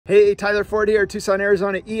Hey, Tyler Ford here, Tucson,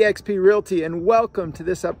 Arizona, eXp Realty, and welcome to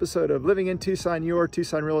this episode of Living in Tucson, your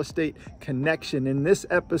Tucson Real Estate Connection. In this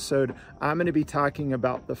episode, I'm going to be talking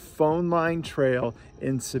about the Phoneline Trail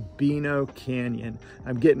in Sabino Canyon.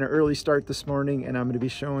 I'm getting an early start this morning, and I'm going to be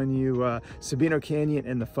showing you Sabino Canyon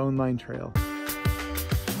and the Phoneline Trail.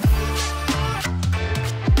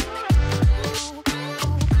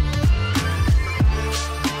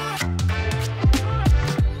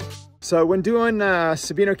 So when doing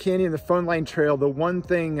Sabino Canyon, the Phoneline Trail, the one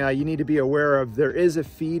thing you need to be aware of, there is a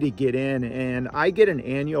fee to get in, and I get an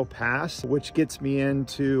annual pass, which gets me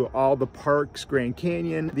into all the parks, Grand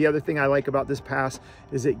Canyon. The other thing I like about this pass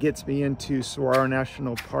is it gets me into Saguaro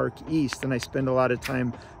National Park East, and I spend a lot of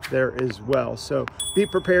time there as well. So be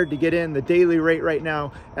prepared to get in. The daily rate right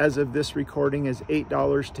now, as of this recording, is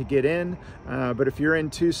 $8 to get in. But if you're in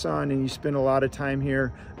Tucson and you spend a lot of time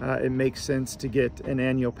here, it makes sense to get an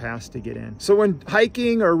annual pass to get in. So when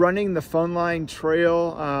hiking or running the Phoneline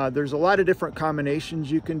Trail, there's a lot of different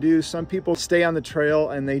combinations you can do. Some people stay on the trail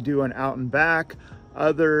and they do an out and back.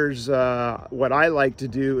 Others, what I like to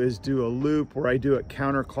do is do a loop where I do it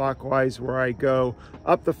counterclockwise, where I go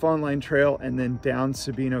up the Phoneline Trail and then down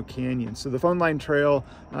Sabino Canyon. So the Phoneline Trail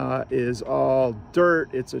is all dirt,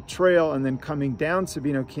 it's a trail, and then coming down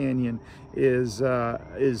Sabino Canyon is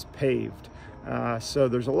paved. So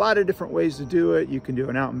there's a lot of different ways to do it. You can do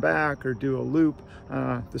an out and back or do a loop.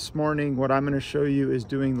 This morning, what I'm going to show you is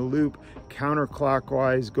doing the loop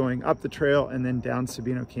counterclockwise, going up the trail and then down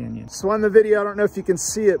Sabino Canyon. So on the video, I don't know if you can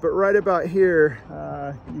see it, but right about here,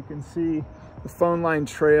 you can see the Phoneline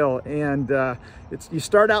Trail, and you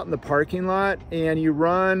start out in the parking lot and you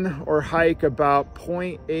run or hike about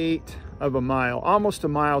 0.8 of a mile, almost a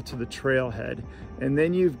mile to the trailhead. And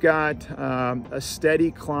then you've got a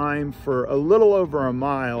steady climb for a little over a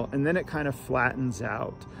mile, and then it kind of flattens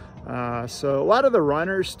out. So a lot of the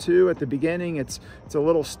runners too, at the beginning, it's a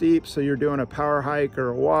little steep, so you're doing a power hike or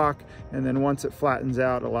a walk, and then once it flattens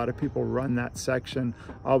out, a lot of people run that section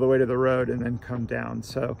all the way to the road and then come down.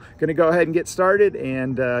 So gonna go ahead and get started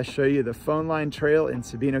and show you the Phoneline Trail in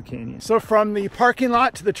Sabino Canyon. So from the parking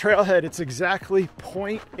lot to the trailhead, it's exactly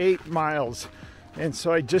 0.8 miles. And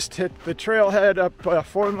so I just hit the trailhead up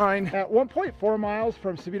Phoneline. At 1.4 miles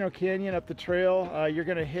from Sabino Canyon up the trail, you're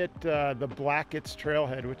gonna hit the Blacketts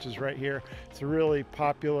trailhead, which is right here. It's a really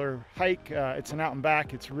popular hike. It's an out and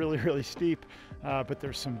back. It's really, really steep, but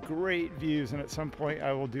there's some great views. And at some point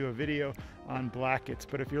I will do a video on Blacketts.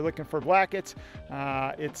 But if you're looking for Blacketts,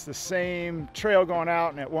 it's the same trail going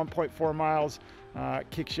out, and at 1.4 miles, it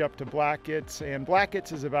kicks you up to Blacketts, and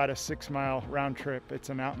Blacketts is about a 6-mile round trip. It's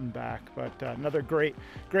an out and back, but another great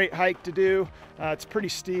hike to do. It's pretty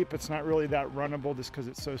steep. It's not really that runnable just because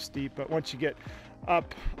it's so steep, but once you get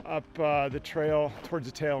up the trail towards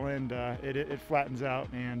the tail end, it flattens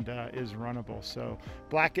out and is runnable. So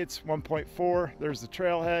Blacketts 1.4, there's the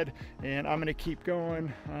trailhead, and I'm gonna keep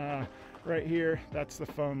going right here. That's the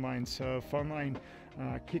Phoneline. So Phoneline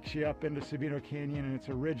kicks you up into Sabino Canyon, and it's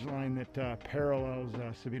a ridge line that parallels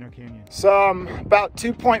Sabino Canyon. So I'm about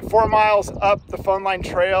 2.4 miles up the Phoneline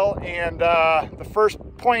Trail, and the first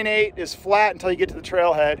 0.8 is flat until you get to the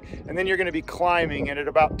trailhead, and then you're going to be climbing, and at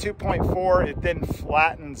about 2.4 it then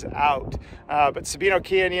flattens out. But Sabino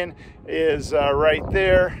Canyon is right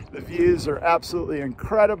there. The views are absolutely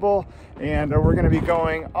incredible, and we're going to be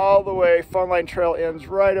going all the way. Phoneline Trail ends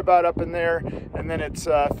right about up in there, and then it's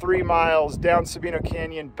 3 miles down Sabino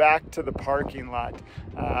Canyon back to the parking lot.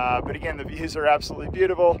 But again, the views are absolutely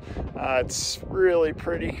beautiful. It's really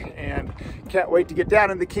pretty, and can't wait to get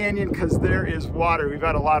down in the canyon because there is water. We've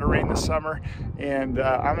had a lot of rain this summer, and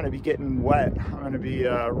I'm going to be getting wet. I'm going to be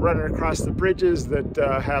running across the bridges that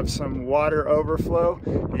have some water overflow,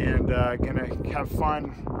 and going to have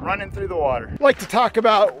fun running through the water. I'd like to talk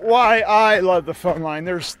about why I love the Phoneline.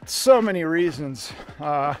 There's so many reasons,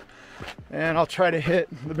 and I'll try to hit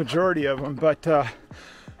the majority of them. But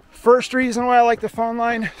first reason why I like the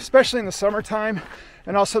Phoneline, especially in the summertime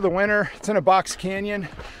and also the winter, it's in a box canyon,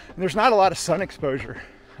 and there's not a lot of sun exposure.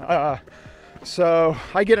 So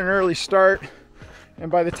I get an early start, and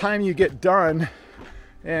by the time you get done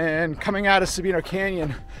and coming out of Sabino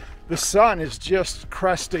Canyon, the sun is just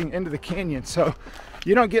cresting into the canyon. So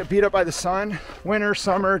you don't get beat up by the sun, winter,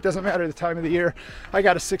 summer, it doesn't matter the time of the year. I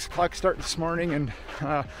got a 6 o'clock start this morning, and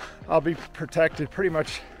I'll be protected pretty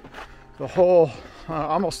much the whole,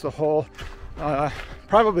 almost the whole,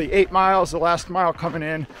 probably 8 miles, the last mile coming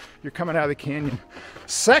in, you're coming out of the canyon.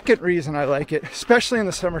 Second reason I like it, especially in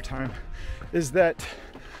the summertime, is that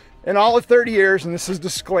in all of 30 years, and this is a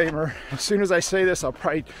disclaimer, as soon as I say this, I'll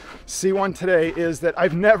probably see one today, is that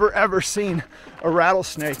I've never ever seen a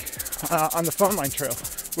rattlesnake on the Phoneline Trail,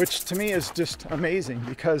 which to me is just amazing,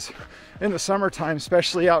 because in the summertime,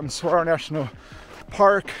 especially out in Saguaro National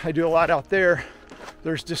Park, I do a lot out there,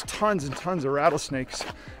 there's just tons and tons of rattlesnakes.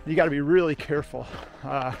 You got to be really careful.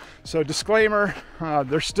 So disclaimer,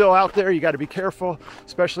 they're still out there. You got to be careful,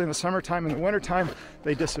 especially in the summertime. In the wintertime,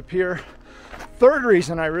 they disappear. Third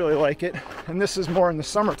reason I really like it, and this is more in the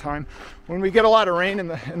summertime, when we get a lot of rain in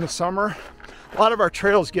the summer, a lot of our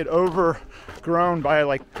trails get overgrown by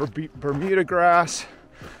like Bermuda grass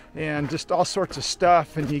and just all sorts of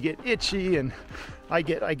stuff, and you get itchy, and I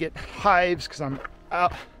get hives because I'm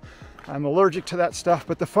allergic to that stuff.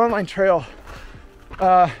 But the Phoneline Trail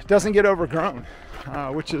doesn't get overgrown,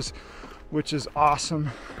 which is awesome.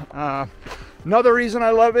 Another reason I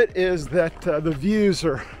love it is that the views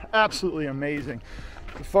are absolutely amazing.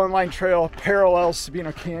 The Phoneline Trail parallels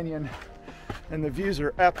Sabino Canyon, and the views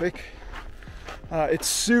are epic. It's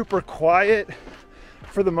super quiet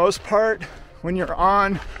for the most part. When you're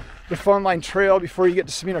on the Phoneline Trail before you get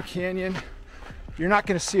to Sabino Canyon, you're not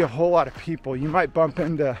going to see a whole lot of people. You might bump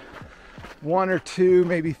into one or two,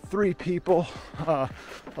 maybe three people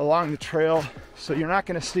along the trail, so you're not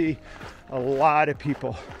going to see a lot of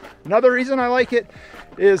people. Another reason I like it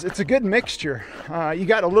is it's a good mixture. You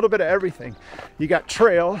got a little bit of everything. You got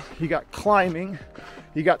trail, you got climbing,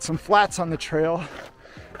 you got some flats on the trail,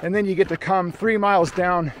 and then you get to come 3 miles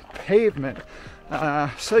down pavement.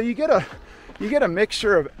 So you get a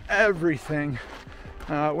mixture of everything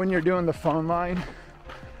when you're doing the Phoneline,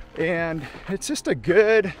 and it's just a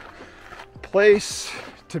good place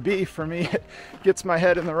to be for me. It gets my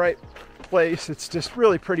head in the right place. It's just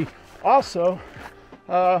really pretty. Also,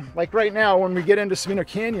 like right now, when we get into Sabino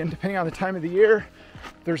Canyon, depending on the time of the year,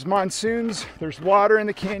 there's monsoons, there's water in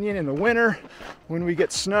the canyon in the winter. When we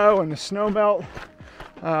get snow and the snow melt,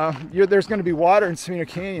 there's going to be water in Sabino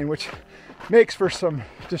Canyon, which makes for some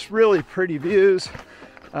just really pretty views.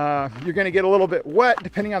 You're going to get a little bit wet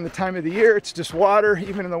depending on the time of the year. It's just water,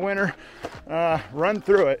 even in the winter. Run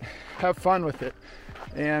through it, have fun with it.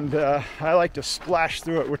 And I like to splash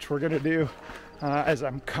through it, which we're going to do as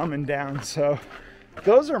I'm coming down. So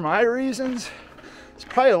those are my reasons. There's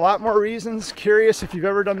probably a lot more reasons. Curious if you've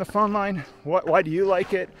ever done the Phoneline, why do you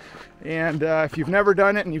like it? And if you've never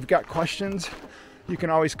done it and you've got questions, you can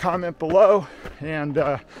always comment below, and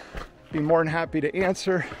be more than happy to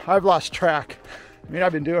answer. I've lost track. I mean,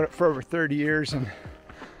 I've been doing it for over 30 years, and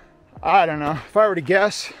I don't know, if I were to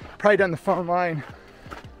guess, probably done the Phoneline,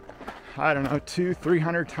 I don't know,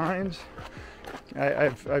 200-300 times.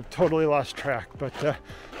 I've totally lost track, but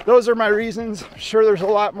those are my reasons. I'm sure there's a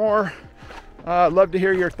lot more. Love to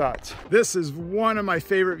hear your thoughts. This is one of my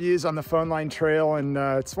favorite views on the Phoneline Trail, and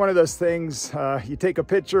it's one of those things, you take a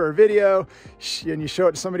picture or video and you show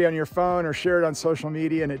it to somebody on your phone or share it on social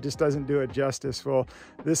media, and it just doesn't do it justice. Well,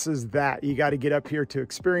 this is that. You got to get up here to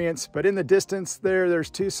experience. But in the distance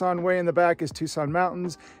there's Tucson. Way in the back is Tucson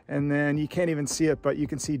Mountains, and then you can't even see it, but you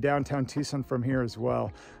can see downtown Tucson from here as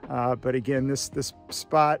well. But again, this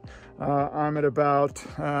spot, I'm at about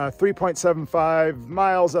 3.75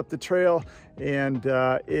 miles up the trail, and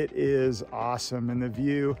it is awesome. And the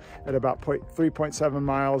view at about 3.7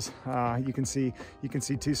 miles, you can see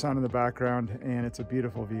Tucson in the background, and it's a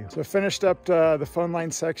beautiful view. So I finished up the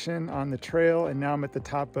Phoneline section on the trail, and now I'm at the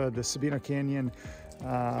top of the Sabino Canyon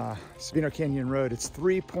Road. It's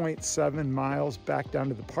 3.7 miles back down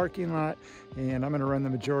to the parking lot, and I'm going to run the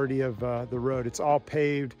majority of the road. It's all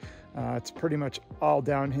paved. It's pretty much all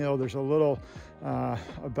downhill. There's a little,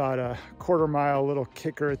 about a quarter-mile little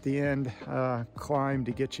kicker at the end, climb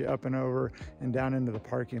to get you up and over and down into the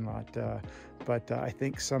parking lot. But I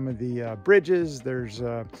think some of the bridges,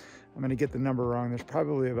 I'm going to get the number wrong. There's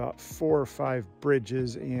probably about 4 or 5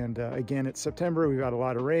 bridges. And again, it's September. We've got a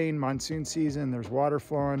lot of rain, monsoon season. There's water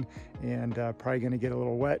flowing, and probably going to get a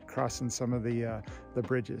little wet crossing some of the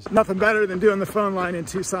bridges. Nothing better than doing the Phoneline in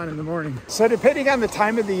Tucson in the morning. So depending on the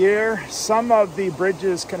time of the year, some of the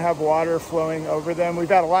bridges can have water flowing over them. We've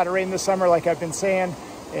had a lot of rain this summer, like I've been saying,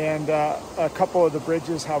 and a couple of the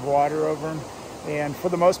bridges have water over them. And for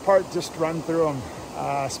the most part, just run through them.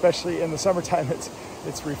 Especially in the summertime,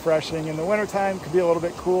 it's refreshing. In the wintertime, it could be a little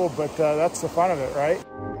bit cool, but that's the fun of it, right?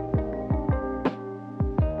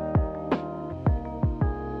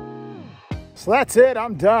 So that's it,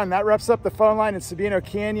 I'm done. That wraps up the Phoneline in Sabino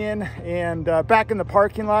Canyon, and back in the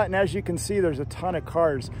parking lot. And as you can see, there's a ton of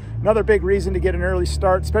cars. Another big reason to get an early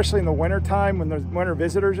start, especially in the wintertime when the winter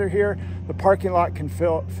visitors are here, the parking lot can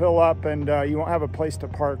fill up, and you won't have a place to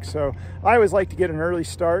park. So I always like to get an early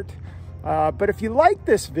start. But if you like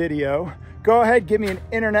this video, go ahead, give me an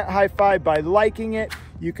internet high five by liking it.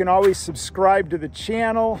 You can always subscribe to the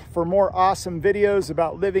channel for more awesome videos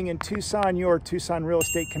about living in Tucson, your Tucson Real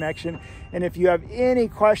Estate Connection. And if you have any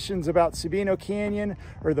questions about Sabino Canyon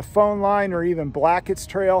or the phone line or even Blacketts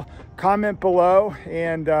Trail, comment below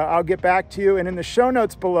and I'll get back to you. And in the show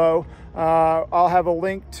notes below, I'll have a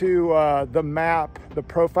link to the map, the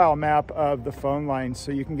profile map of the phone line,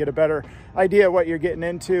 so you can get a better idea of what you're getting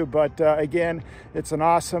into. But again, it's an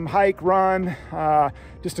awesome hike, run,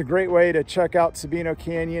 just a great way to check out Sabino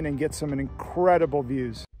Canyon and get some incredible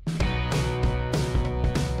views.